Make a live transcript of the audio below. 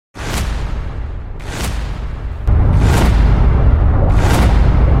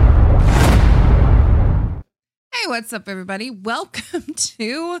what's up, everybody? Welcome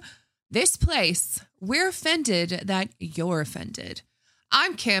to this place. We're offended that you're offended.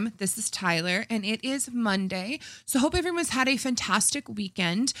 I'm Kim. This is Tyler, and it is Monday. So hope everyone's had a fantastic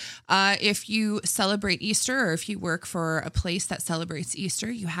weekend. If you celebrate Easter or if you work for a place that celebrates Easter,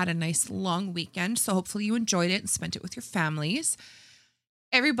 you had a nice long weekend. So hopefully you enjoyed it and spent it with your families.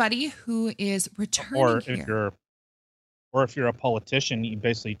 Everybody who is returning here. Or if you're a politician, you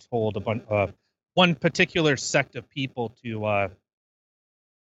basically told one particular sect of people to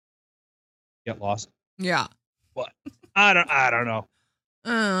get lost. Yeah. What? I don't know.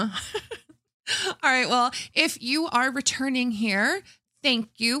 All right. Well, if you are returning here,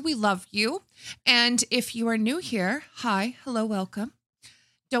 thank you. We love you. And if you are new here, hi, hello, welcome.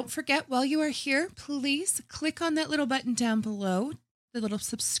 Don't forget, while you are here, please click on that little button down below, the little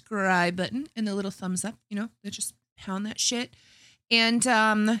subscribe button and the little thumbs up, just pound that shit. And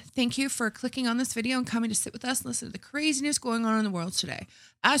thank you for clicking on this video and coming to sit with us and listen to the craziness going on in the world today.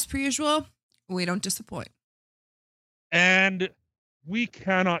 As per usual, we don't disappoint. And we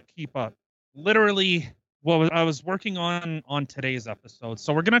cannot keep up. Literally, I was working on today's episode.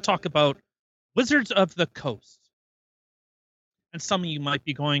 So we're going to talk about Wizards of the Coast. And some of you might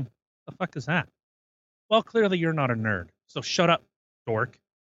be going, the fuck is that? Well, clearly you're not a nerd. So shut up, dork.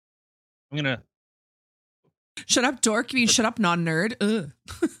 I'm going to... Shut up, dork. You mean shut up, non-nerd?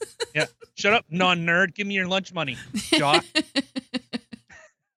 Ugh. Yeah, shut up, non-nerd. Give me your lunch money, jock.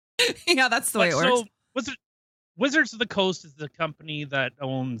 Yeah, that's the way it works. So, Wizards of the Coast is the company that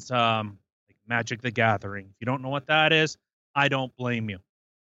owns Magic the Gathering. If you don't know what that is, I don't blame you.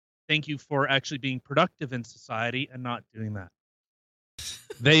 Thank you for actually being productive in society and not doing that.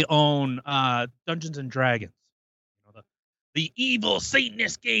 They own Dungeons and Dragons. The evil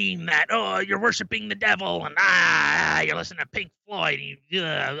Satanist game that, you're worshiping the devil and, you're listening to Pink Floyd and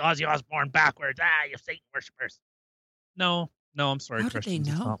Ozzy Osbourne backwards. You Satan worshippers. No, I'm sorry, How Christians.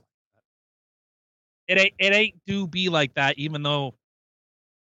 did they know? It ain't do be like that, even though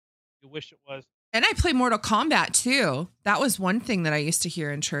you wish it was. And I play Mortal Kombat too. That was one thing that I used to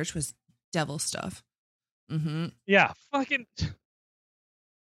hear in church was devil stuff. Mm-hmm. Yeah, fucking.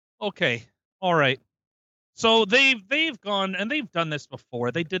 Okay, all right. So they've gone and they've done this before.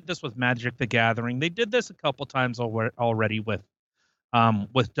 They did this with Magic the Gathering. They did this a couple times already with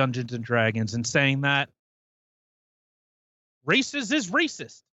Dungeons and Dragons, and saying that racist is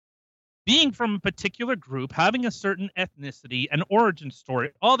racist. Being from a particular group, having a certain ethnicity, an origin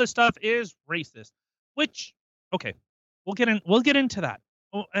story, all this stuff is racist. Which, okay, we'll get into that.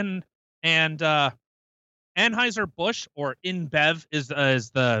 Oh, and Anheuser-Busch, or InBev is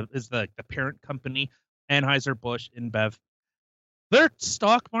the parent company. Anheuser-Busch, InBev, their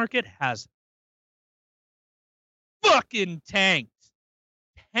stock market has fucking tanked,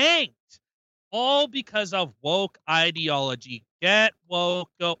 all because of woke ideology. Get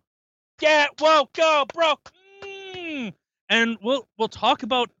woke, go, bro. And we'll talk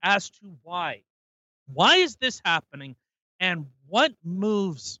about as to why is this happening, and what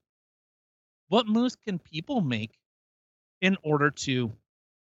moves can people make in order to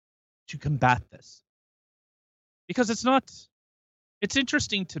combat this. Because it's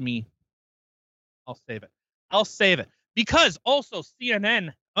interesting to me. I'll save it. Because also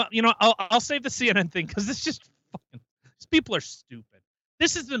CNN, I'll save the CNN thing because it's just fucking, these people are stupid.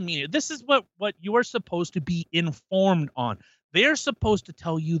 This is the media. This is what you are supposed to be informed on. They're supposed to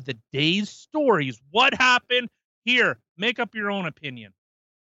tell you the day's stories. What happened here? Make up your own opinion.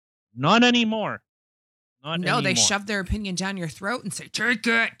 Not anymore. They shove their opinion down your throat and say, take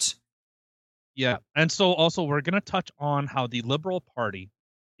it. Yeah. And so also we're going to touch on how the Liberal Party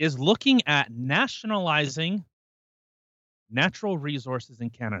is looking at nationalizing natural resources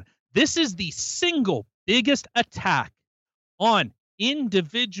in Canada. This is the single biggest attack on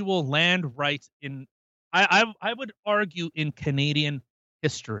individual land rights I would argue in Canadian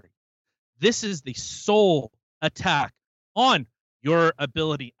history. This is the sole attack on your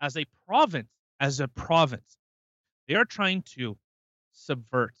ability as a province. They are trying to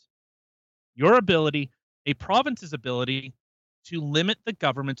subvert your ability, a province's ability, to limit the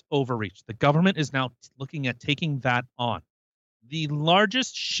government's overreach. The government is now looking at taking that on. The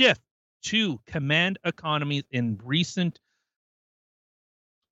largest shift to command economies in recent,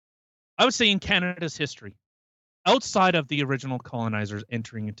 I would say, in Canada's history, outside of the original colonizers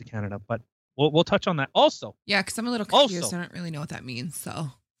entering into Canada. But we'll touch on that also. Yeah, because I'm a little confused. I don't really know what that means. So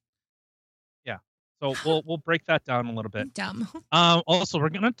yeah, so we'll break that down a little bit. Dumb. Also, we're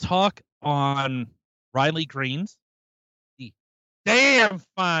gonna talk on Riley Greens, the damn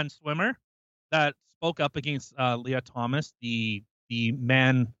fine swimmer that spoke up against Leah Thomas, the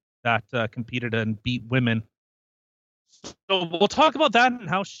man that competed and beat women So we'll talk about that and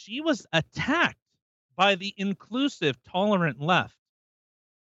how she was attacked by the inclusive, tolerant left.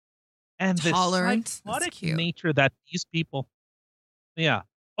 And the Tolerance. That's psychotic cute. nature that these people, yeah.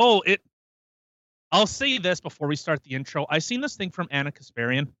 I'll say this before we start the intro. I seen this thing from Anna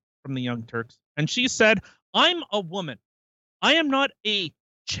Kasparian from the Young Turks, and she said, I'm a woman. I am not a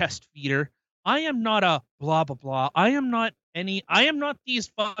chest feeder. I am not a blah, blah, blah. I am not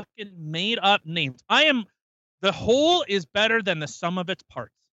these fucking made up names. The whole is better than the sum of its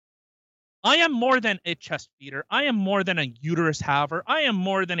parts. I am more than a chest feeder. I am more than a uterus haver. I am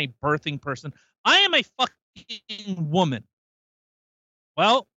more than a birthing person. I am a fucking woman.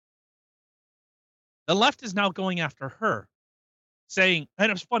 Well, the left is now going after her, saying,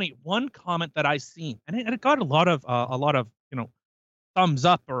 and it's funny, one comment that I seen, and it got a lot of thumbs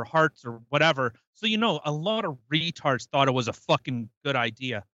up or hearts or whatever. So a lot of retards thought it was a fucking good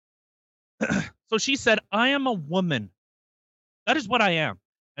idea. So she said, I am a woman. That is what I am.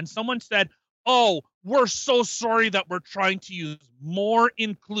 And someone said, oh, we're so sorry that we're trying to use more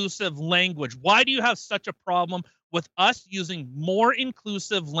inclusive language. Why do you have such a problem with us using more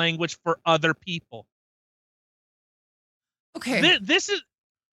inclusive language for other people? Okay.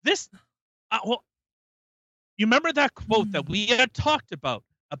 Well, you remember that quote that we had talked about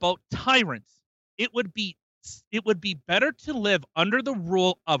tyrants? It would be better to live under the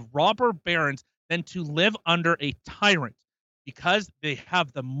rule of robber barons than to live under a tyrant, because they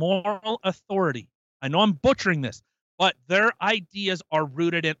have the moral authority. I know I'm butchering this, but their ideas are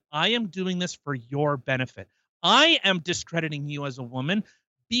rooted in, I am doing this for your benefit. I am discrediting you as a woman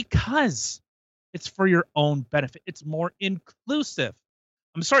because it's for your own benefit. It's more inclusive.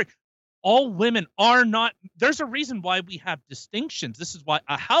 I'm sorry. All women are not. There's a reason why we have distinctions. This is why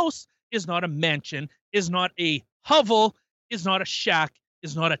a house is not a mansion, is not a hovel, is not a shack,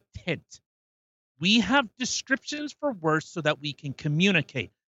 is not a tent. We have descriptions for words so that we can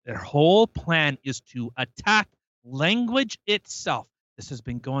communicate. Their whole plan is to attack language itself. This has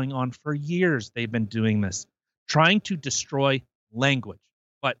been going on for years. They've been doing this, trying to destroy language.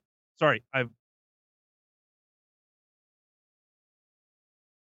 But sorry,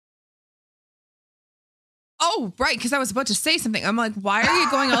 Oh, right, because I was about to say something. I'm like, why are you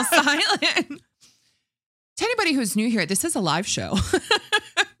going all silent? To anybody who's new here, this is a live show.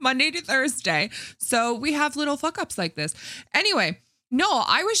 Monday to Thursday. So we have little fuck ups like this. Anyway, no,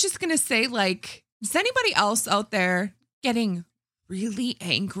 I was just going to say, like, is anybody else out there getting really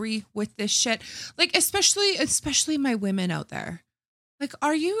angry with this shit? Like, especially my women out there. Like,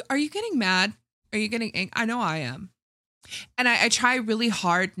 are you getting mad? Are you getting angry? I know I am. And I try really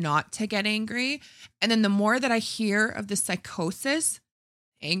hard not to get angry. And then the more that I hear of the psychosis,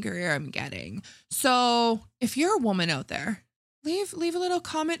 angrier I'm getting. So if you're a woman out there, leave a little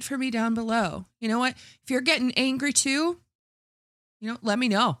comment for me down below. You know what? If you're getting angry too, let me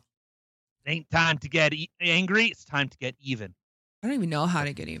know. It ain't time to get angry. It's time to get even. I don't even know how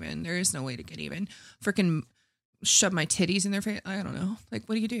to get even. There is no way to get even. Freaking shove my titties in their face. I don't know. Like,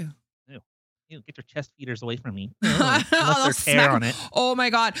 what do you do? Get your chest feeders away from me. There's hair on it. Oh my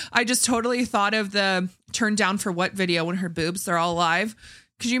God. I just totally thought of the Turn Down for What video when her boobs are all alive.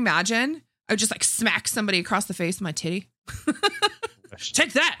 Could you imagine? I would just like smack somebody across the face with my titty.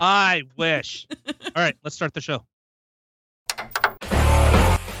 Take that. I wish. All right, let's start the show. They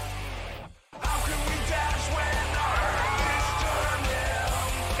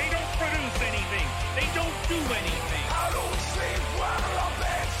don't produce anything. They don't do anything. I don't sleep while our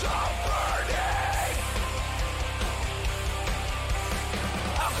beds are burning.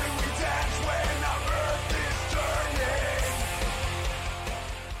 How can we dance when our earth is turning?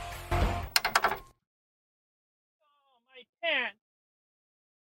 Oh, my pants.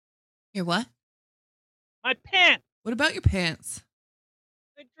 Your what? My pants. What about your pants?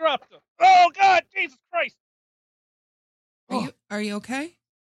 They dropped them. Oh, God, Jesus Christ. Are you okay?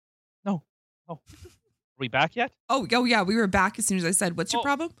 No. Are we back yet? Oh yeah, we were back as soon as I said, "What's your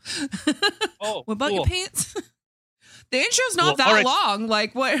problem?" What about your pants? The intro's not that long.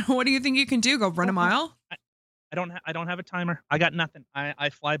 Like, what do you think you can do? Go run a mile? I don't have a timer. I got nothing. I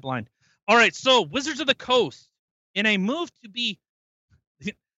fly blind. All right, so Wizards of the Coast, in a move to be,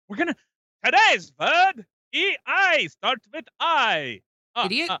 today's word, EI starts with I.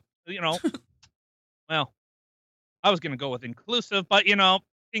 Idiot. Well, I was gonna go with inclusive, but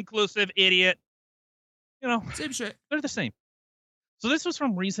inclusive, idiot. Same shit. They're the same. So this was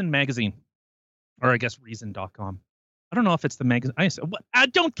from Reason Magazine, or I guess Reason.com. I don't know if it's the magazine. I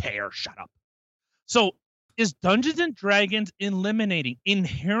don't care. Shut up. So is Dungeons and Dragons eliminating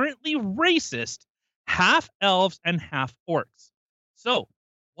inherently racist half elves and half orcs? So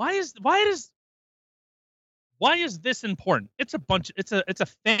why Why is this important? It's a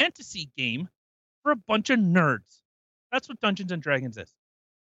fantasy game for a bunch of nerds. That's what Dungeons and Dragons is.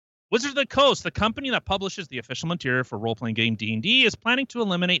 Wizards of the Coast, the company that publishes the official material for role-playing game D&D, is planning to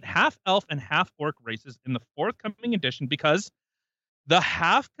eliminate half-elf and half-orc races in the forthcoming edition because the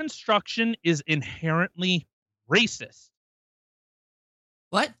half construction is inherently racist.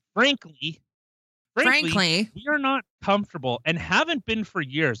 What? Frankly, we are not comfortable and haven't been for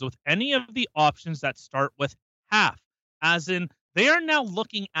years with any of the options that start with half, as in they are now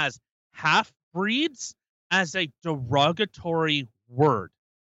looking as half-breeds as a derogatory word.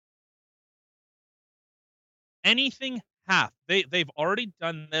 Anything half. They've already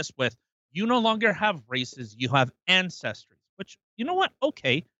done this with, you no longer have races, you have ancestries, which, you know what?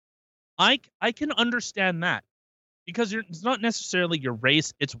 Okay, I can understand that, because it's not necessarily your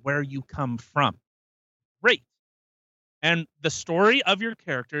race, it's where you come from. Great. And the story of your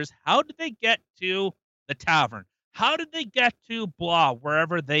characters, how did they get to the tavern? How did they get to blah,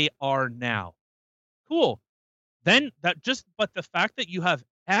 wherever they are now? Cool. Then but the fact that you have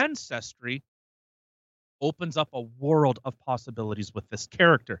ancestry opens up a world of possibilities with this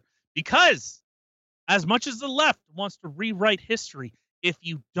character. Because as much as the left wants to rewrite history, if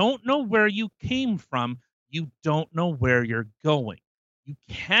you don't know where you came from, you don't know where you're going. You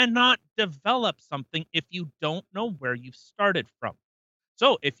cannot develop something if you don't know where you've started from.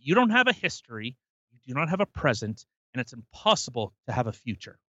 So if you don't have a history, you do not have a present, and it's impossible to have a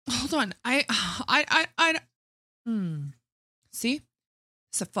future. Hold on. See?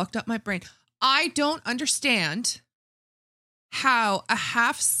 This fucked up my brain. I don't understand how a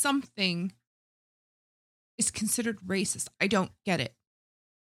half something is considered racist. I don't get it.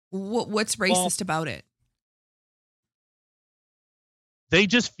 What's racist about it? They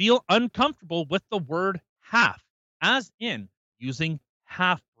just feel uncomfortable with the word half, as in using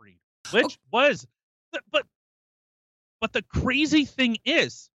half-breed, which was, but the crazy thing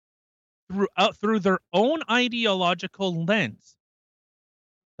is, through their own ideological lens,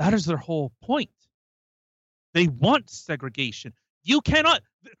 that is their whole point. They want segregation. You cannot.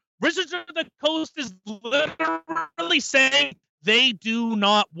 Wizards of the Coast is literally saying they do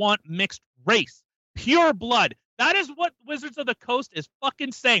not want mixed race, pure blood. That is what Wizards of the Coast is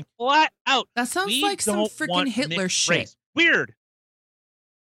fucking saying, flat out. That sounds like some freaking Hitler shit. Race. Weird.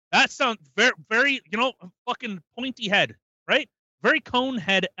 That sounds very, very, fucking pointy head, right? Very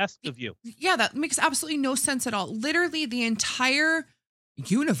Conehead-esque of you. Yeah, that makes absolutely no sense at all. Literally, the entire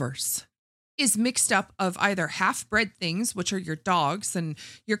universe is mixed up of either half-bred things, which are your dogs and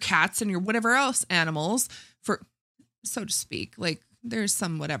your cats and your whatever else animals, for so to speak. Like, there's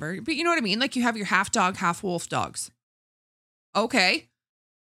some whatever, but you know what I mean? Like, you have your half dog, half wolf dogs. Okay.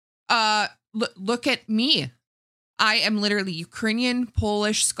 Look at me. I am literally Ukrainian,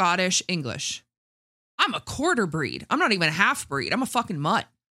 Polish, Scottish, English. I'm a quarter breed. I'm not even a half breed. I'm a fucking mutt.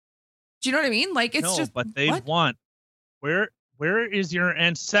 Do you know what I mean? Like, it's just, but they want, where is your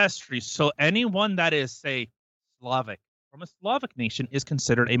ancestry? So anyone that is, say, Slavic, from a Slavic nation, is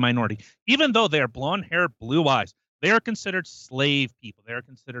considered a minority. Even though they are blonde hair, blue eyes, they are considered slave people. They are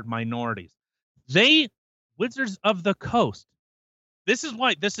considered minorities. Wizards of the Coast. This is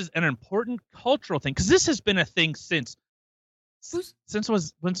why this is an important cultural thing, because this has been a thing since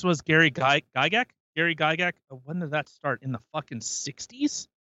was Gary Gygax? Gary Gygax, when did that start? In the fucking 60s?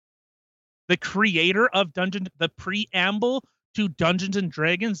 The creator of the preamble to Dungeons and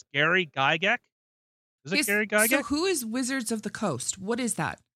Dragons, Gary Gygax. Is it Gary Gygax? So who is Wizards of the Coast? What is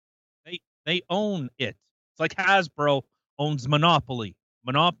that? They own it. It's like Hasbro owns Monopoly.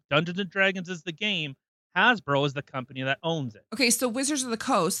 Dungeons and Dragons is the game. Hasbro is the company that owns it. Okay, so Wizards of the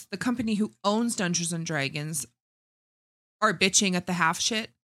Coast, the company who owns Dungeons and Dragons, are bitching at the half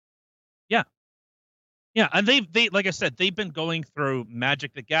shit. Yeah. Yeah, and they like I said, they've been going through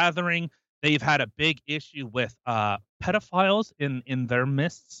Magic the Gathering. They've had a big issue with pedophiles in their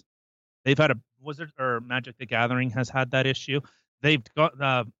midst. They've had Magic the Gathering has had that issue. They've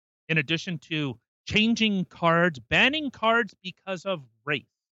got in addition to changing cards, banning cards because of race.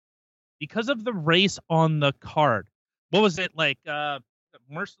 Because of the race on the card. What was it, like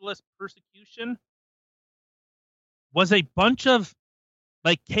Merciless Persecution? Was a bunch of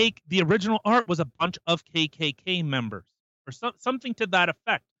the original art was a bunch of KKK members or something to that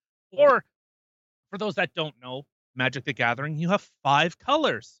effect. Or for those that don't know, Magic the Gathering, you have 5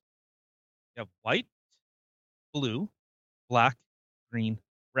 colors. You have white, blue, black, green,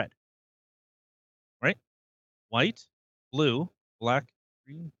 red. Right? White, blue, black,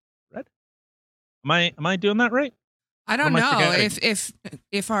 green, red. Am I doing that right? I don't know.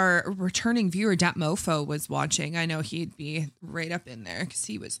 If our returning viewer Datmofo was watching, I know he'd be right up in there because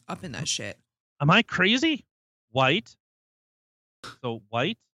he was up in that shit. Am I crazy? white. So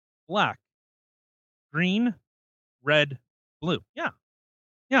white, black, green, red, blue. Yeah.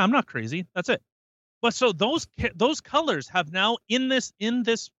 Yeah, I'm not crazy. That's it. But so those colors have now in this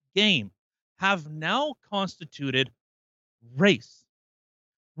game have now constituted race,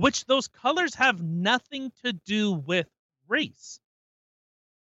 which those colors have nothing to do with race.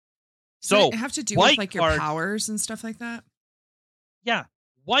 So it have to do with like your powers and stuff like that? Yeah.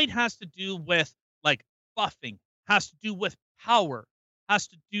 White has to do with like buffing, has to do with power, has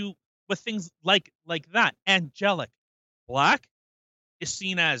to do with things like that. Angelic. Black is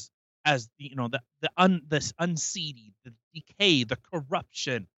seen as this unseedy, the decay, the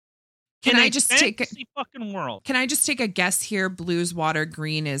corruption. Can I just take a fucking world? Can I just take a guess here? Blue's water,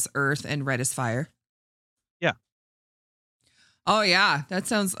 green is earth, and red is fire. Yeah. Oh yeah, that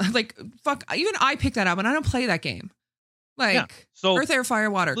sounds like fuck. Even I picked that up, and I don't play that game. Like, yeah. So earth, air, fire,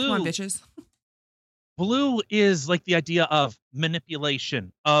 water. Blue, come on, bitches. Blue is like the idea of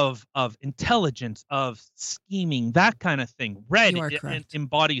manipulation, of intelligence, of scheming, that kind of thing. Red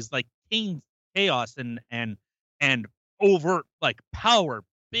embodies like chaos and overt like power,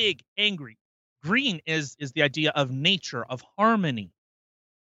 big, angry. Green is the idea of nature, of harmony.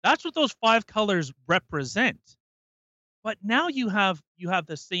 That's what those 5 colors represent. But now you have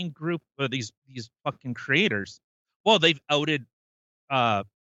the same group of these fucking creators. Well, they've outed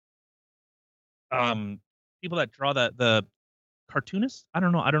people that draw the cartoonists. I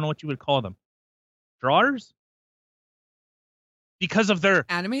don't know what you would call them. Drawers? Because of their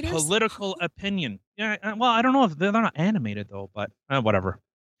animators? Political opinion. Yeah, well, I don't know if they're not animated though, but whatever.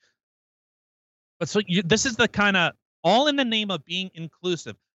 But so this is the kind of all in the name of being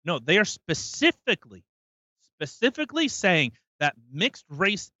inclusive. No, they are specifically saying that mixed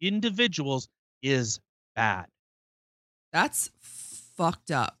race individuals is bad. That's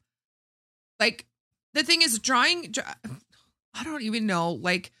fucked up. Like, the thing is, I don't even know,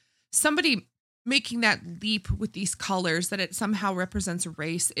 like, somebody making that leap with these colors that it somehow represents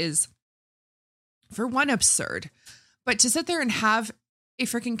race is, for one, absurd. But to sit there and have a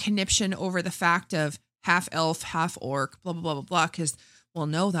freaking conniption over the fact of half elf, half orc, blah, blah, blah, blah, blah, because, well,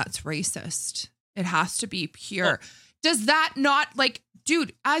 no, that's racist. It has to be pure. Oh. Does that not, like,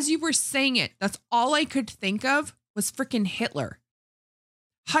 dude, as you were saying it, that's all I could think of was freaking Hitler.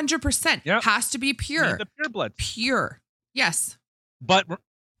 100%. Yep. Has to be pure. The pure blood. Pure. Yes. But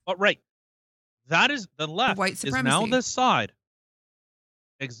right. That is the left. The white supremacy. Is now this side.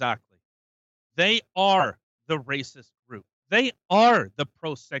 Exactly. They are the racist group. They are the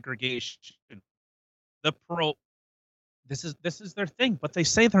pro-segregation. This is their thing, but they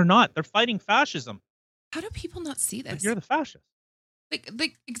say they're not. They're fighting fascism. How do people not see this? But you're the fascist.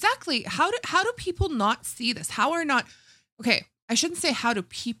 Like exactly. How do people not see this? Okay, I shouldn't say how do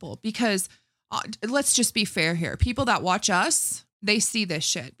people, because let's just be fair here. People that watch us, they see this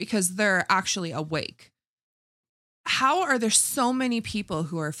shit because they're actually awake. How are there so many people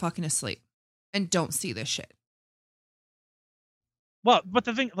who are fucking asleep and don't see this shit? Well, but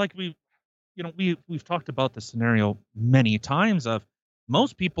the thing, like we've talked about the scenario many times of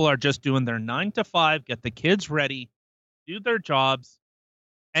most people are just doing their 9 to 5, get the kids ready, do their jobs,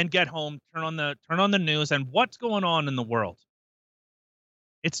 and get home, turn on the news, and what's going on in the world.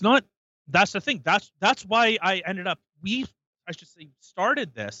 It's not. That's the thing. That's why I ended up.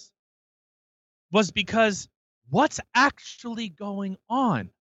 Started this was because what's actually going on?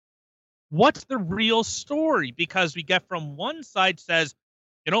 What's the real story? Because we get from one side says,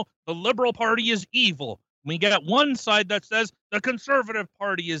 the Liberal Party is evil. We get one side that says the Conservative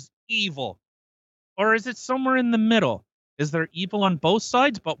Party is evil. Or is it somewhere in the middle? Is there evil on both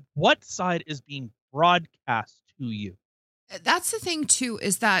sides? But what side is being broadcast to you? That's the thing, too,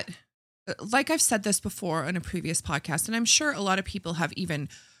 is that, like I've said this before on a previous podcast, and I'm sure a lot of people have even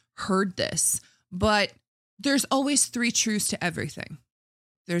heard this, but there's always 3 truths to everything.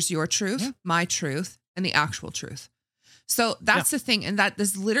 There's your truth, my truth, and the actual truth. So that's the thing. And that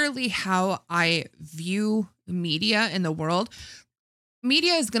is literally how I view media in the world.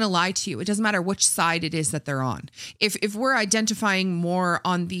 Media is going to lie to you. It doesn't matter which side it is that they're on. If we're identifying more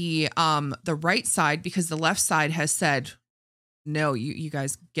on the right side because the left side has said, no, you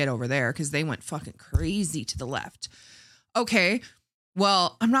guys get over there because they went fucking crazy to the left. Okay,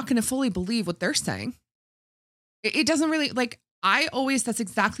 well, I'm not going to fully believe what they're saying. It doesn't really, like, that's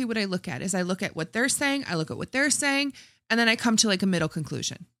exactly what I look at, is I look at what they're saying, I look at what they're saying, and then I come to like a middle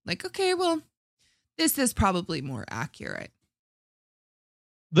conclusion. Like, okay, well, this is probably more accurate.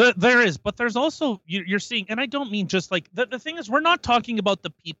 There is, but there's also, you're seeing, and I don't mean just like, the thing is, we're not talking about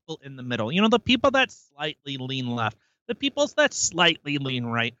the people in the middle. The people that slightly lean left, the people that slightly lean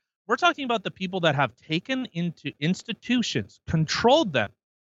right. We're talking about the people that have taken into institutions, controlled them.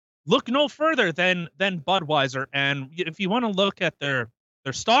 Look no further than Budweiser, and if you want to look at their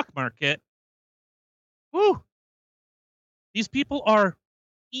stock market, whew, these people are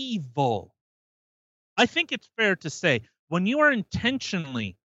evil. I think it's fair to say when you are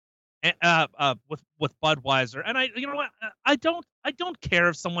intentionally with Budweiser, and you know what, I don't care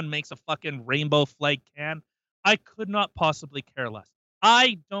if someone makes a fucking rainbow flag can. I could not possibly care less.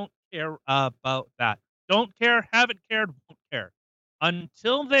 I don't care about that. Don't care, haven't cared, won't care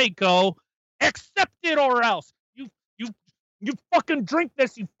until they go accept it or else. You fucking drink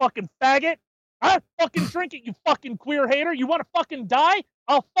this, you fucking faggot. I fucking drink it, you fucking queer hater. You want to fucking die?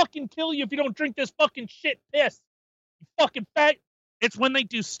 I'll fucking kill you if you don't drink this fucking shit piss. You fucking fag. It's when they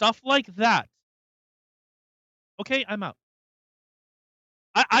do stuff like that. Okay, I'm out.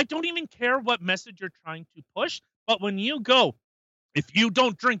 I don't even care what message you're trying to push, but when you go, if you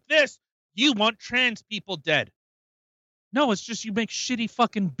don't drink this, you want trans people dead. No, it's just you make shitty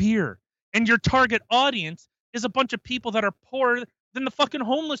fucking beer. And your target audience is a bunch of people that are poorer than the fucking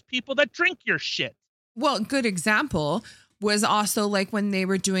homeless people that drink your shit. Well, a good example was also like when they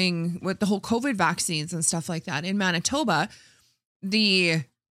were doing with the whole COVID vaccines and stuff like that in Manitoba, what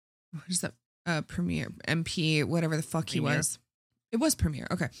is that? Premier MP, whatever the fuck Premier. He was. It was Premier.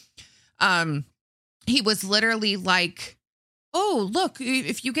 Okay. He was literally like, oh, look,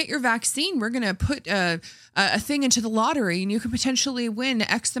 if you get your vaccine, we're going to put a thing into the lottery and you can potentially win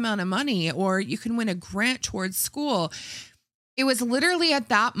X amount of money, or you can win a grant towards school. It was literally at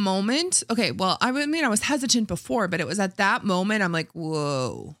that moment. Okay, well, I mean, I was hesitant before, but it was at that moment I'm like,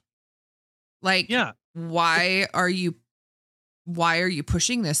 whoa. Like, yeah. Why are you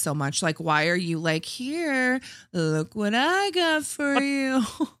pushing this so much? Like, why are you like, here, look what I got for you?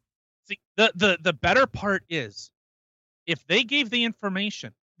 See, the better part is if they gave the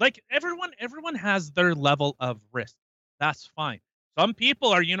information, like everyone has their level of risk. That's fine. Some people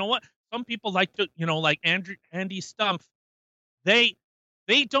are, you know what? Some people like to, you know, like Andy Stumpf, they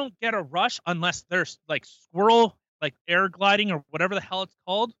don't get a rush unless they're like squirrel, like air gliding or whatever the hell it's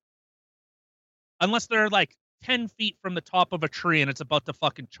called. Unless they're like 10 feet from the top of a tree and it's about to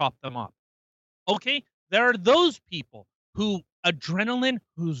fucking chop them up. Okay? There are those people who adrenaline,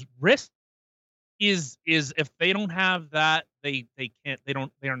 whose risk is if they don't have that, they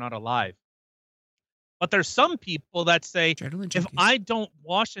are not alive. But there's some people that say, if I don't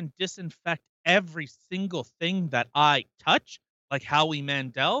wash and disinfect every single thing that I touch, like Howie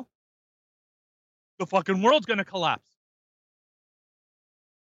Mandel, the fucking world's going to collapse.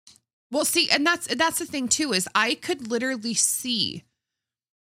 Well, see, and that's the thing too, is I could literally see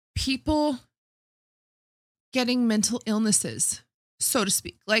people getting mental illnesses, so to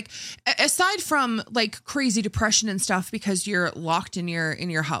speak. Like, aside from like crazy depression and stuff because you're locked in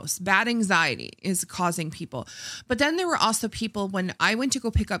your house, bad anxiety is causing people. But then there were also people when I went to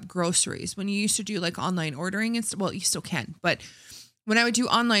go pick up groceries, when you used to do like online ordering and well, you still can, but when I would do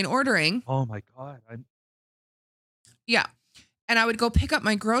online ordering, oh my God, yeah. And I would go pick up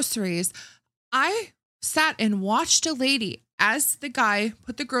my groceries. I sat and watched a lady as the guy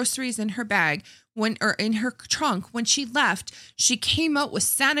put the groceries in her bag or in her trunk. When she left, she came out with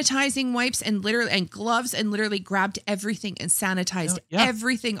sanitizing wipes and gloves and literally grabbed everything and sanitized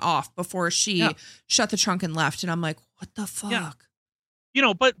everything off before she shut the trunk and left. And I'm like, what the fuck? Yeah. You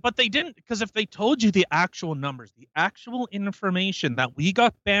know, but they didn't, because if they told you the actual numbers, the actual information that we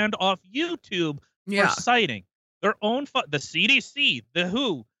got banned off YouTube for citing, their own the CDC, the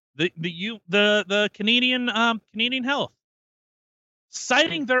WHO, the Canadian Health,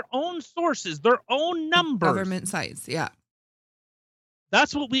 citing their own sources, their own numbers, government sites. Yeah,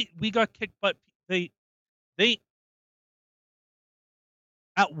 that's what we got kicked. But they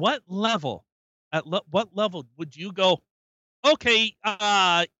at what level? What level would you go? Okay,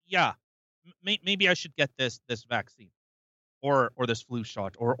 yeah, maybe I should get this vaccine, or this flu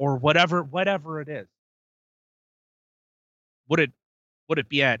shot, or whatever it is. Would it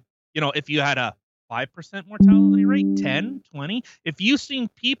be at, you know, if you had a 5% mortality rate, 10, 20? If you seen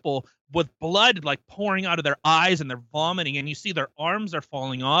people with blood like pouring out of their eyes and they're vomiting and you see their arms are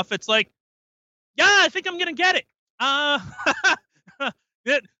falling off, it's like, yeah, I think I'm going to get it. I'm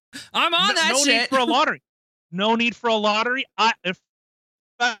on that shit. No need for a lottery. No need for a lottery. I'll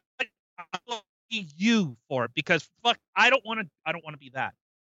be you for it, because fuck, I don't want to be that.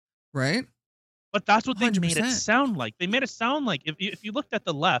 Right. But that's what they 100%. Made it sound like. They made it sound like if you looked at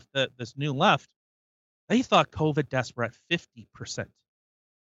the left, this new left, they thought COVID deaths were at 50%.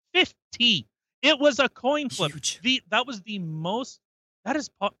 50. It was a coin flip. That is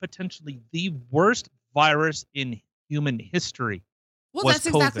potentially the worst virus in human history. Well, was that's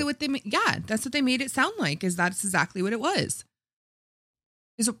exactly COVID. what that's what they made it sound like, is that's exactly what it was.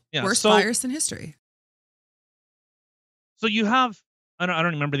 It's the worst virus in history. So you have, I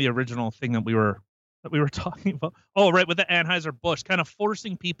don't remember the original thing that we were talking about. Oh, right, with the Anheuser-Busch, kind of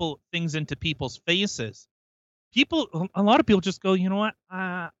forcing things into people's faces. A lot of people just go, you know what?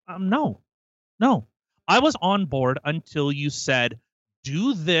 No. I was on board until you said,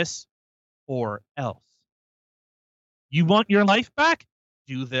 do this or else. You want your life back?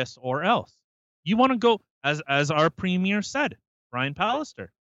 Do this or else. You want to go, as our premier said, Brian Pallister,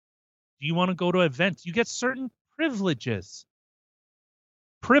 do you want to go to events? You get certain privileges.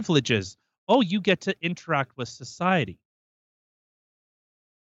 Oh, you get to interact with society.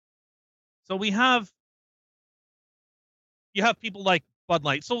 So you have people like Bud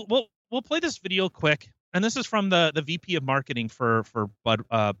Light. So we'll play this video quick, and this is from the VP of marketing for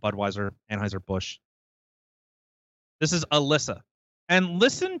Budweiser Anheuser-Busch. This is Alyssa, and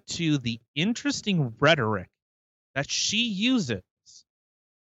listen to the interesting rhetoric that she uses.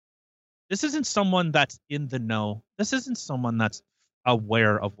 This isn't someone that's in the know. This isn't someone that's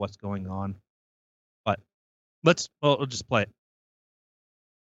aware of what's going on. But we'll just play it.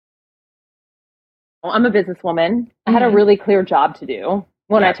 I'm a businesswoman. I had a really clear job to do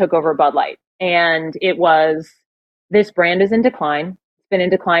when I took over Bud Light. And it was, this brand is in decline. It's been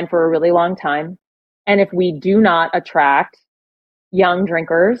in decline for a really long time. And if we do not attract young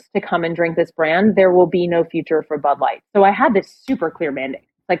drinkers to come and drink this brand, there will be no future for Bud Light. So I had this super clear mandate.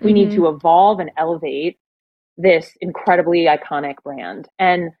 Like, we need to evolve and elevate this incredibly iconic brand.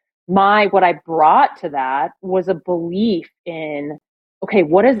 And what I brought to that was a belief in, okay,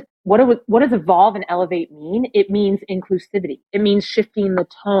 what does evolve and elevate mean? It means inclusivity. It means shifting the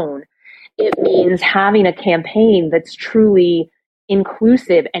tone. It means having a campaign that's truly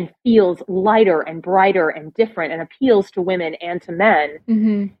inclusive and feels lighter and brighter and different and appeals to women and to men.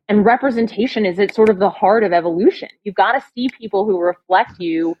 Mm-hmm. And representation is at sort of the heart of evolution. You've got to see people who reflect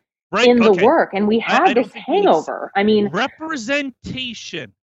you in the work. And we have this hangover. I mean,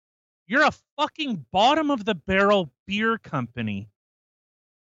 representation. You're a fucking bottom of the barrel beer company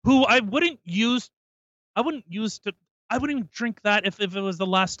who I wouldn't drink that if it was the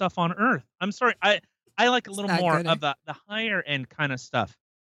last stuff on earth. I'm sorry. I like a little more of the higher end kind of stuff.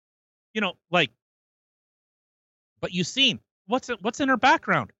 But you've seen what's in her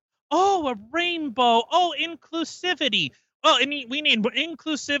background. Oh, a rainbow. Oh, inclusivity. Oh, and we need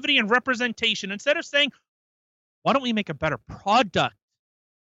inclusivity and representation. Instead of saying, why don't we make a better product?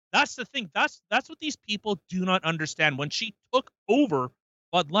 That's the thing. That's what these people do not understand. When she took over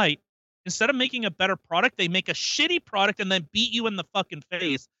Bud Light, instead of making a better product, they make a shitty product and then beat you in the fucking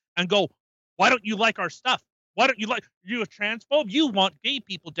face and go, why don't you like our stuff? Why don't you like, you a transphobe? You want gay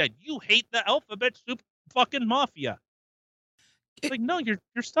people dead. You hate the alphabet soup fucking mafia. It's like, no, your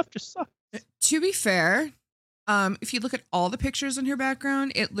stuff just sucks. To be fair, if you look at all the pictures in her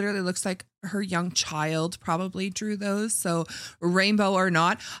background, it literally looks like her young child probably drew those. So rainbow or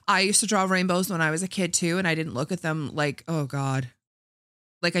not, I used to draw rainbows when I was a kid too, and I didn't look at them like, oh God,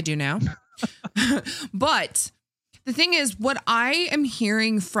 like I do now. But the thing is, what I am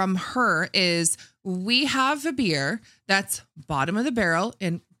hearing from her is, we have a beer that's bottom of the barrel,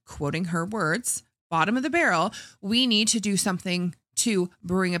 and quoting her words, bottom of the barrel. We need to do something to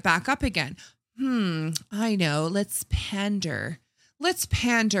bring it back up again. I know. Let's pander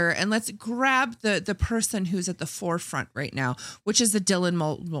and let's grab the person who's at the forefront right now, which is the Dylan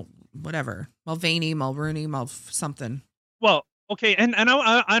Mulvaney, something. Well, okay. And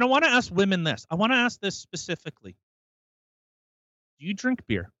I don't want to ask women this. I want to ask this specifically. Do you drink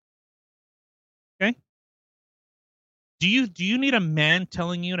beer? Okay. Do you need a man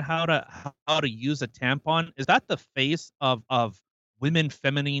telling you how to use a tampon? Is that the face of women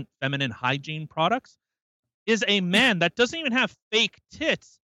feminine hygiene products? Is a man that doesn't even have fake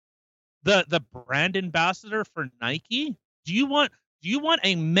tits the brand ambassador for Nike? Do you want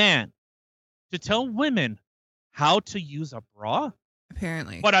a man to tell women how to use a bra?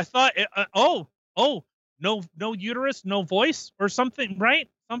 Apparently. But I thought no uterus, no voice, or something, right?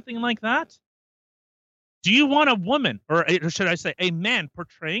 Something like that. Do you want a woman, or should I say a man,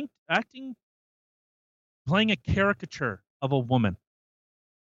 playing a caricature of a woman,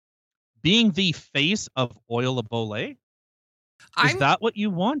 being the face of Oil of Olay? Is that what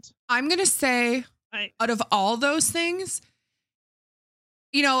you want? I'm going to say, out of all those things,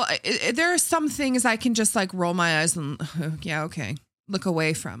 there are some things I can just like roll my eyes and, yeah, okay, look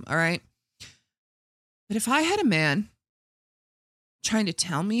away from. All right. But if I had a man trying to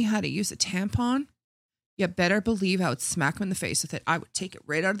tell me how to use a tampon, you better believe I would smack him in the face with it. I would take it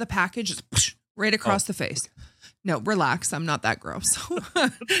right out of the package, just right across the face. No, relax. I'm not that gross.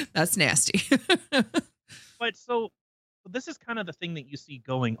 That's nasty. But so this is kind of the thing that you see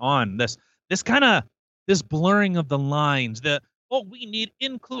going on. This kind of this blurring of the lines. We need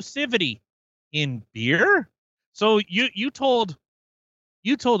inclusivity in beer. So you told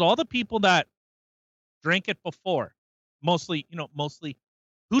all the people that drank it before, mostly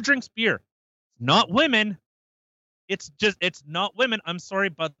who drinks beer? Not women. It's not women. I'm sorry,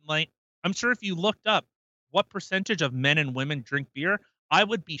 Bud Light. I'm sure if you looked up what percentage of men and women drink beer, I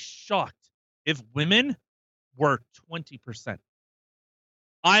would be shocked if women were 20%.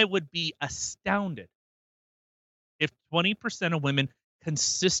 I would be astounded if 20% of women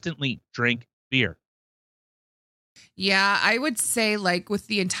consistently drink beer. Yeah, I would say like with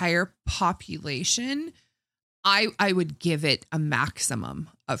the entire population, I would give it a maximum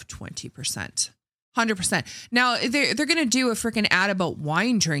of 20%. 100%. Now, they're going to do a freaking ad about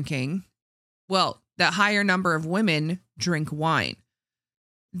wine drinking. Well, the higher number of women drink wine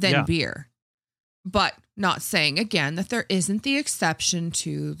than beer. But not saying, again, that there isn't the exception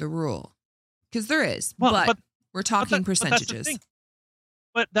to the rule. Because there is. Well, but we're talking percentages.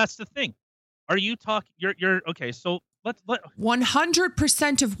 But that's the thing. Are you talking? You're okay. So let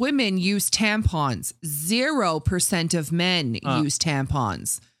 100% of women use tampons. 0% of men use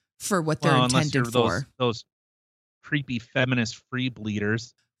tampons for what they're intended for. Those creepy feminist free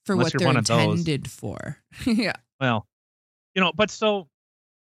bleeders. For what they're intended for. Yeah. Well, but so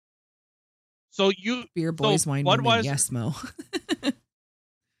you beer boys, wine women, yes, Mo.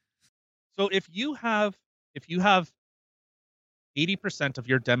 So if you have 80% of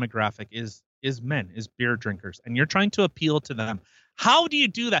your demographic is men, is beer drinkers, and you're trying to appeal to them, how do you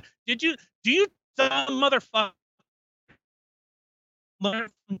do that? Do you motherfucker learn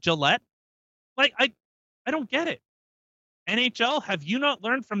from Gillette? Like I don't get it. NHL, have you not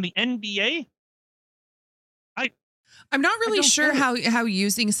learned from the NBA? I'm not really sure how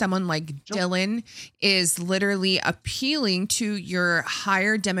using someone like Dylan is literally appealing to your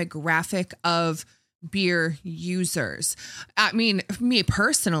higher demographic of beer users. I mean, me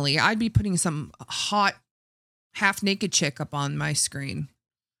personally, I'd be putting some hot half naked chick up on my screen.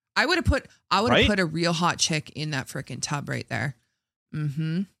 I would have put a real hot chick in that freaking tub right there.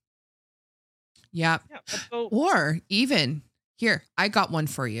 Mm-hmm. Yep. Yeah, or even here, I got one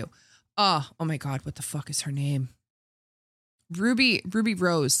for you. Oh my God, what the fuck is her name? Ruby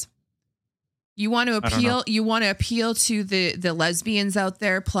Rose. You want to appeal? You want to appeal to the lesbians out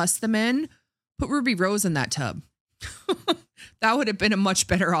there plus the men? Put Ruby Rose in that tub. That would have been a much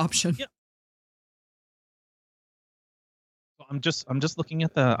better option. Yeah. I'm just looking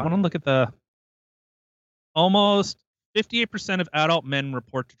at I want to look at the almost 58% of adult men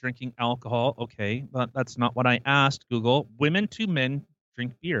report to drinking alcohol. Okay, but that's not what I asked Google. Women to men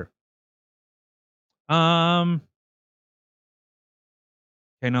drink beer.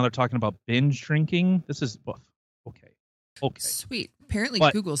 Okay, now they're talking about binge drinking. This is okay. Sweet. Apparently,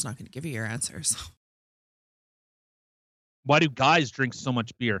 Google's not going to give you your answers. Why do guys drink so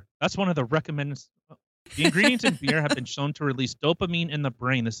much beer? That's one of the recommended. The ingredients in beer have been shown to release dopamine in the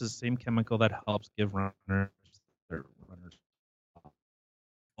brain. This is the same chemical that helps give runners their runners.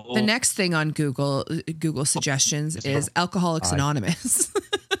 The next thing on Google suggestions is Alcoholics Anonymous.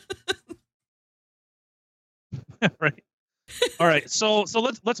 Right. All right. So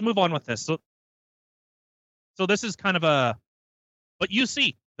let's move on with this. So this is kind of but you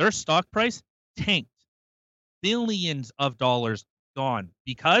see their stock price tanked, billions of dollars gone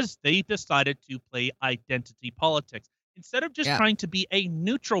because they decided to play identity politics instead of just trying to be a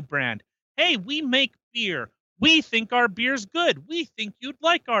neutral brand. Hey, we make beer. We think our beer's good. We think you'd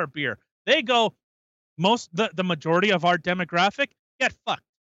like our beer. They go, the majority of our demographic get fucked.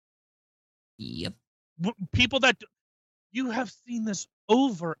 Yep. People that you have seen this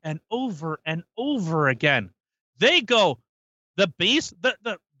over and over and over again. They go, the base,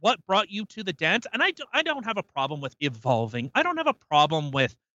 the what brought you to the dance, and I don't have a problem with evolving. I don't have a problem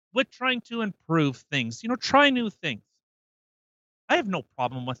with trying to improve things. Try new things. I have no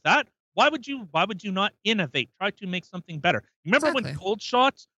problem with that. Why would you not innovate? Try to make something better. Remember when cold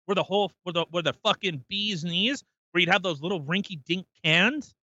shots were the fucking bee's knees, where you'd have those little rinky dink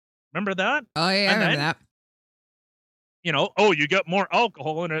cans? Remember that? Oh yeah, I remember that. You get more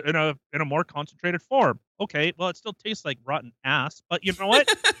alcohol in a more concentrated form. Okay, well, it still tastes like rotten ass, but you know what?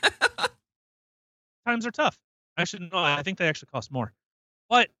 Times are tough. Actually, no, I think they actually cost more.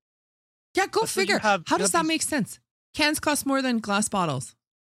 But yeah, go figure. How does that make sense? Cans cost more than glass bottles.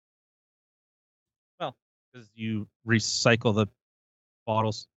 Well, because you recycle the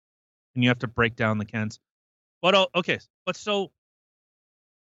bottles and you have to break down the cans. But okay, but so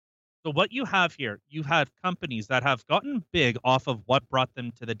So what you have here, you have companies that have gotten big off of what brought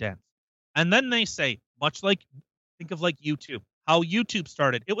them to the dance. And then they say, much like, think of like YouTube, how YouTube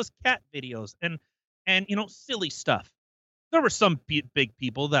started. It was cat videos and silly stuff. There were some big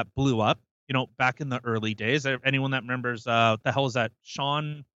people that blew up, back in the early days. Anyone that remembers, the hell is that?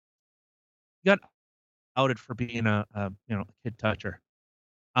 Sean got outed for being a kid toucher.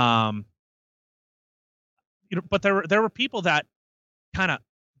 But there were people that kind of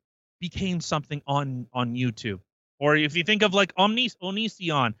became something on YouTube. Or if you think of like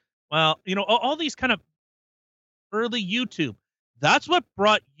Onision, well, all these kind of early YouTube, that's what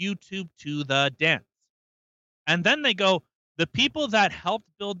brought YouTube to the dance. And then they go, the people that helped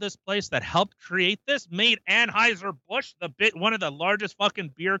build this place, that helped create this, made Anheuser-Busch one of the largest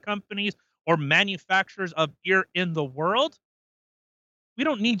fucking beer companies or manufacturers of beer in the world. We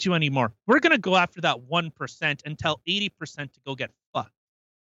don't need you anymore. We're going to go after that 1% and tell 80% to go get fucked.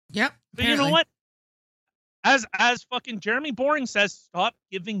 Yep. But you know what? As fucking Jeremy Boring says, stop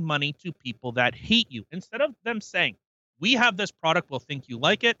giving money to people that hate you. Instead of them saying, we have this product, we'll think you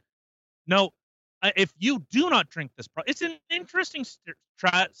like it. No, if you do not drink this product, it's an interesting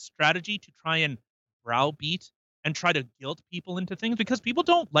strategy to try and browbeat and try to guilt people into things, because people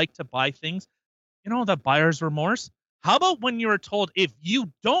don't like to buy things. The buyer's remorse. How about when you're told, if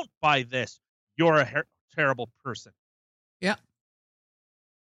you don't buy this, you're a terrible person? Yeah.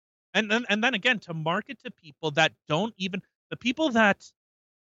 And then again, to market to people that don't even, the people that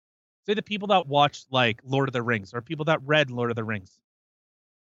watched like Lord of the Rings, or people that read Lord of the Rings,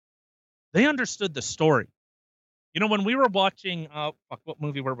 they understood the story. When we were watching, what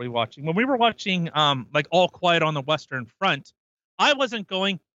movie were we watching? When we were watching, like All Quiet on the Western Front, I wasn't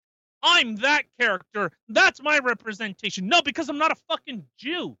going, I'm that character, that's my representation. No, because I'm not a fucking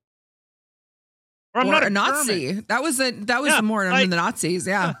Jew. Or I'm not a Nazi. German. That was more than the Nazis.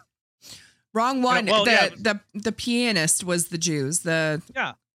 Yeah. Wrong one. The pianist was the Jews. The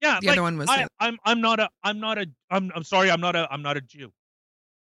other one was. I'm sorry. I'm not a Jew.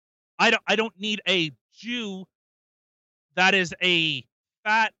 I don't need a Jew that is a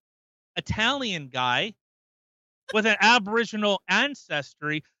fat Italian guy with an Aboriginal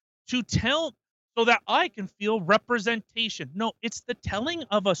ancestry to tell, so that I can feel representation. No, it's the telling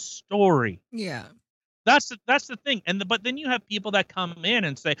of a story. Yeah. That's the thing. But then you have people that come in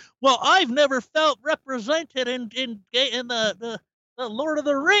and say, well, I've never felt represented in the Lord of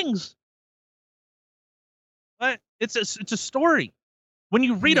the Rings. But it's a story. When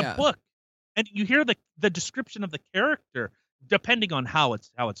you read a book and you hear the description of the character, depending on how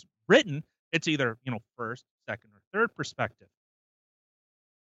it's written, it's either, first, second, or third perspective.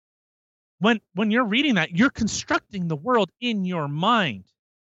 When you're reading that, you're constructing the world in your mind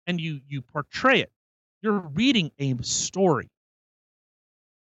and you portray it. You're reading a story.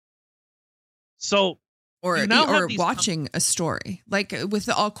 So, or watching a story, like with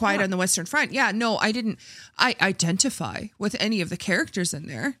the All Quiet on the Western Front. Yeah, no, I didn't. I identify with any of the characters in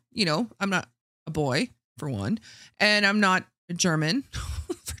there. I'm not a boy, for one, and I'm not a German,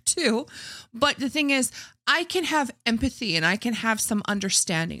 for two. But the thing is, I can have empathy and I can have some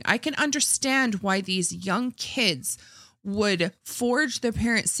understanding. I can understand why these young kids would forge their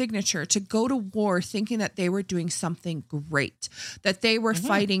parents' signature to go to war thinking that they were doing something great, that they were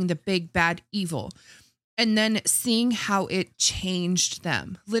fighting the big bad evil. And then seeing how it changed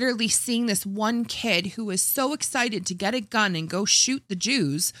them, literally seeing this one kid who was so excited to get a gun and go shoot the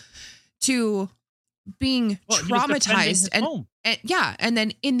Jews to being traumatized. And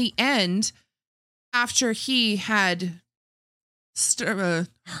then in the end, after he had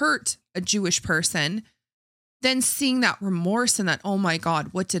hurt a Jewish person, then seeing that remorse and that, oh my God,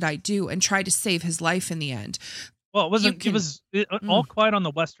 what did I do? And try to save his life in the end. Well, All Quiet on the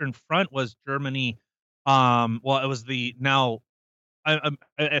Western Front was Germany. It was if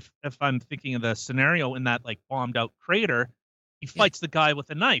I'm thinking of the scenario in that like bombed out crater, he fights the guy with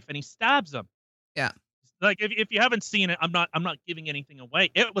a knife and he stabs him. Yeah. Like if you haven't seen it, I'm not giving anything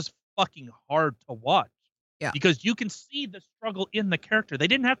away. It was fucking hard to watch. Yeah. Because you can see the struggle in the character. They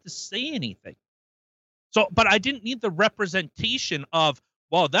didn't have to say anything. So, but I didn't need the representation of,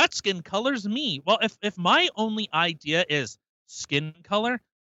 well, that skin color's me. Well, if my only idea is skin color,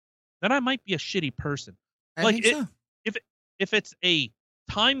 then I might be a shitty person. I think so. If it's a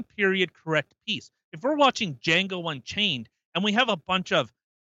time period correct piece, if we're watching Django Unchained and we have a bunch of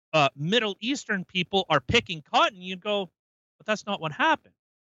Middle Eastern people are picking cotton, you'd go, but that's not what happened.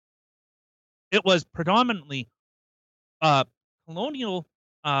 It was predominantly colonial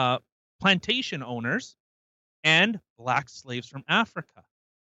plantation owners and black slaves from Africa.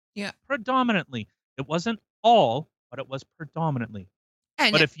 Yeah. Predominantly. It wasn't all, but it was predominantly.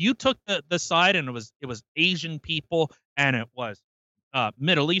 And But if you took the side and it was Asian people and it was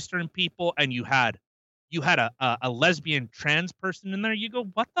Middle Eastern people and you had a lesbian trans person in there, you go,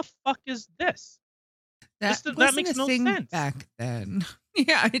 what the fuck is this? That makes no sense back then.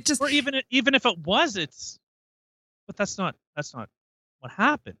 Yeah, it just, or even if it was, but that's not what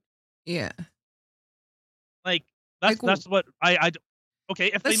happened. Yeah. Like that's what I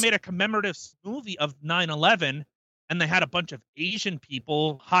okay, if they made a commemorative movie of 9/11 and they had a bunch of Asian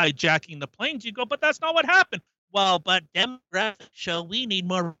people hijacking the planes, you go, but that's not what happened. Well, but demographics show we need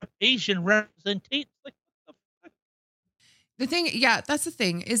more Asian representation. Like, what the fuck? The thing, yeah, that's the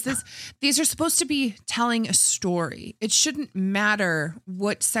thing, is these are supposed to be telling a story. It shouldn't matter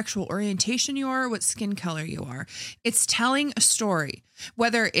what sexual orientation you are, what skin color you are. It's telling a story,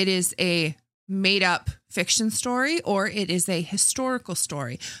 whether it is a made up fiction story or it is a historical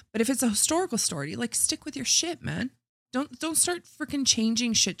story. But if it's a historical story, like, stick with your shit, man. Don't start freaking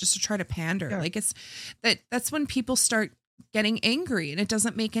changing shit just to try to pander. Yeah. Like, that's when people start getting angry and it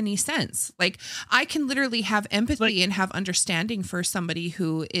doesn't make any sense. Like, I can literally have empathy and have understanding for somebody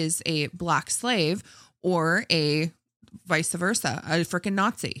who is a black slave or a vice versa, a freaking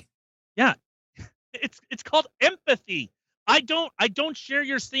Nazi. Yeah. It's called empathy. I don't share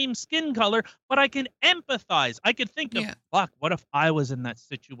your same skin color, but I can empathize. I could think of, fuck, what if I was in that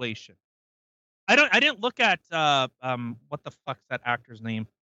situation? I didn't look at what the fuck's that actor's name?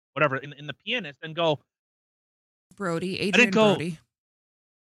 Whatever, in The Pianist, and go, Adrien Brody.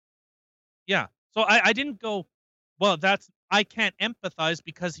 Yeah. So I didn't go, well, I can't empathize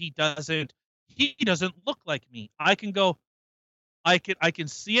because he doesn't look like me. I can go, I can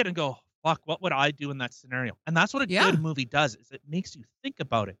see it and go, fuck, what would I do in that scenario? And that's what a good movie does, is it makes you think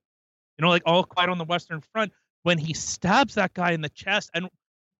about it. You know, like All Quiet on the Western Front, when he stabs that guy in the chest, and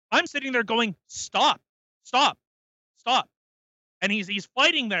I'm sitting there going, stop. And he's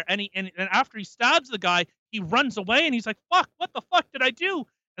fighting there, and after he stabs the guy, he runs away, and he's like, fuck, what the fuck did I do?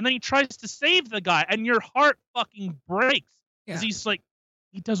 And then he tries to save the guy, and your heart fucking breaks. Because he's like,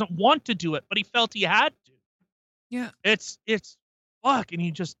 he doesn't want to do it, but he felt he had to. Yeah. It's fuck, and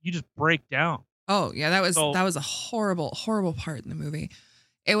you just break down. Oh, yeah, that was a horrible, horrible part in the movie.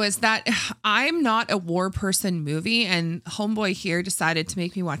 It was that I'm not a war person movie, and Homeboy here decided to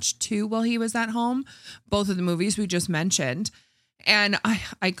make me watch 2 while he was at home, both of the movies we just mentioned. And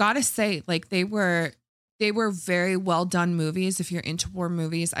I gotta say, like, they were very well done movies. If you're into war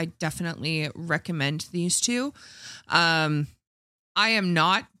movies, I definitely recommend these 2. I am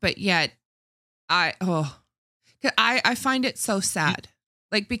not, but yet I find it so sad,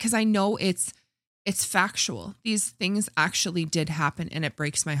 like, because I know it's factual. These things actually did happen, and it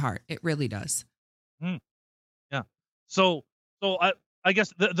breaks my heart. It really does. Yeah. So I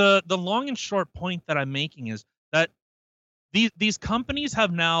guess the long and short point that I'm making is that these companies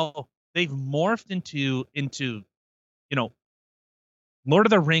have now, they've morphed into, you know, Lord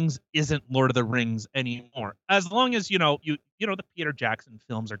of the Rings isn't Lord of the Rings anymore. As long as, you know, the Peter Jackson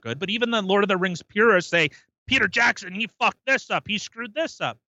films are good, but even the Lord of the Rings purists say, Peter Jackson, he fucked this up. He screwed this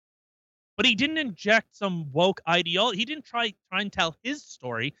up. But he didn't inject some woke ideology. He didn't try and tell his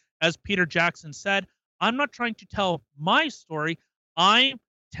story. As Peter Jackson said, I'm not trying to tell my story. I'm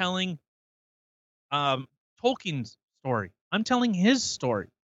telling Tolkien's story. I'm telling his story,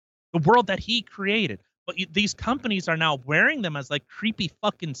 the world that he created. But these companies are now wearing them as like creepy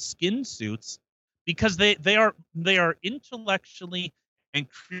fucking skin suits because they are intellectually and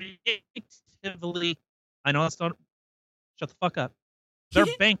creatively. I know that's not. Shut the fuck up. They're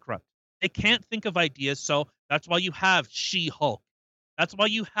bankrupt. They can't think of ideas, so that's why you have She-Hulk. That's why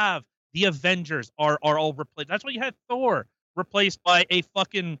you have the Avengers are all replaced. That's why you had Thor replaced by a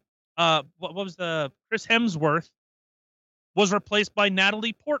fucking what was the Chris Hemsworth was replaced by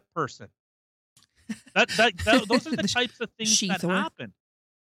Natalie Portman. Those are the types of things that happen.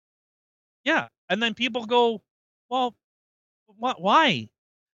 Yeah, and then people go, well, why?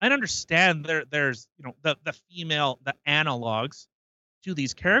 I understand there's the female, the analogs to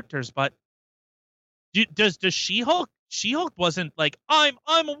these characters, but does She-Hulk? She-Hulk wasn't like, I'm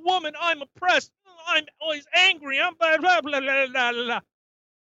a woman, I'm oppressed, I'm always angry, I'm blah blah blah blah blah blah.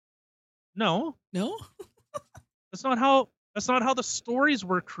 No. That's not how the stories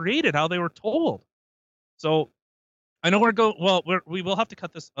were created, how they were told. So I know we will have to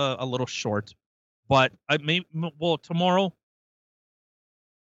cut this a little short, but tomorrow.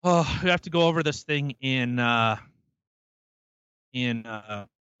 Oh, we have to go over this thing in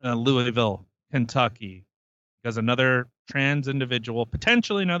Louisville, Kentucky, because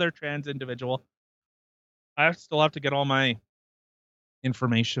potentially another trans individual. I still have to get all my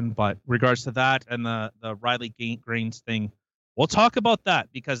information, but regards to that and the Riley Gaines thing, We'll talk about that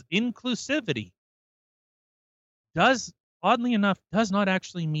because inclusivity does, oddly enough, does not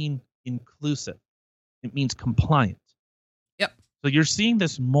actually mean inclusive. It means compliant. Yep. So you're seeing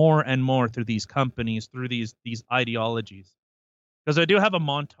this more and more through these companies, through these ideologies. Because I do have a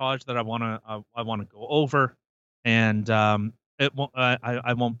montage that I wanna go over, and it won't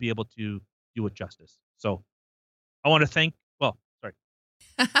I won't be able to do it justice. So I want to thank. Well, sorry.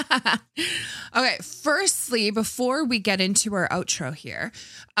 Okay, firstly, before we get into our outro here,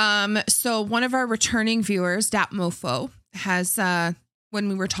 so one of our returning viewers, Dat Mofo, has when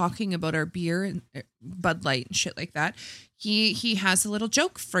we were talking about our beer and Bud Light and shit like that, he has a little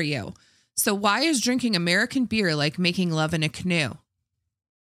joke for you. So why is drinking American beer like making love in a canoe?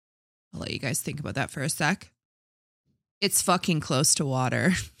 I'll let you guys think about that for a sec. It's fucking close to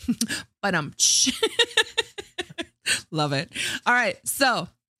water. But love it. All right. So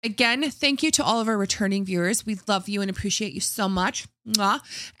again, thank you to all of our returning viewers. We love you and appreciate you so much. Mwah.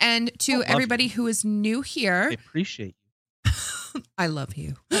 And to everybody who is new here. I appreciate you. I love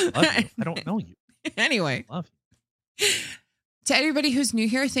you. I love you. I don't know you. Anyway. I love you. To everybody who's new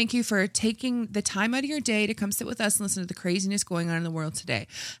here, thank you for taking the time out of your day to come sit with us and listen to the craziness going on in the world today.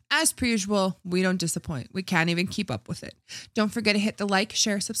 As per usual, we don't disappoint. We can't even keep up with it. Don't forget to hit the like,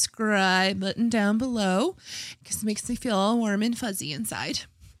 share, subscribe button down below because it makes me feel all warm and fuzzy inside.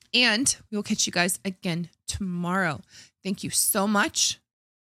 And we will catch you guys again tomorrow. Thank you so much.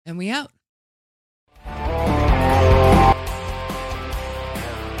 And we out.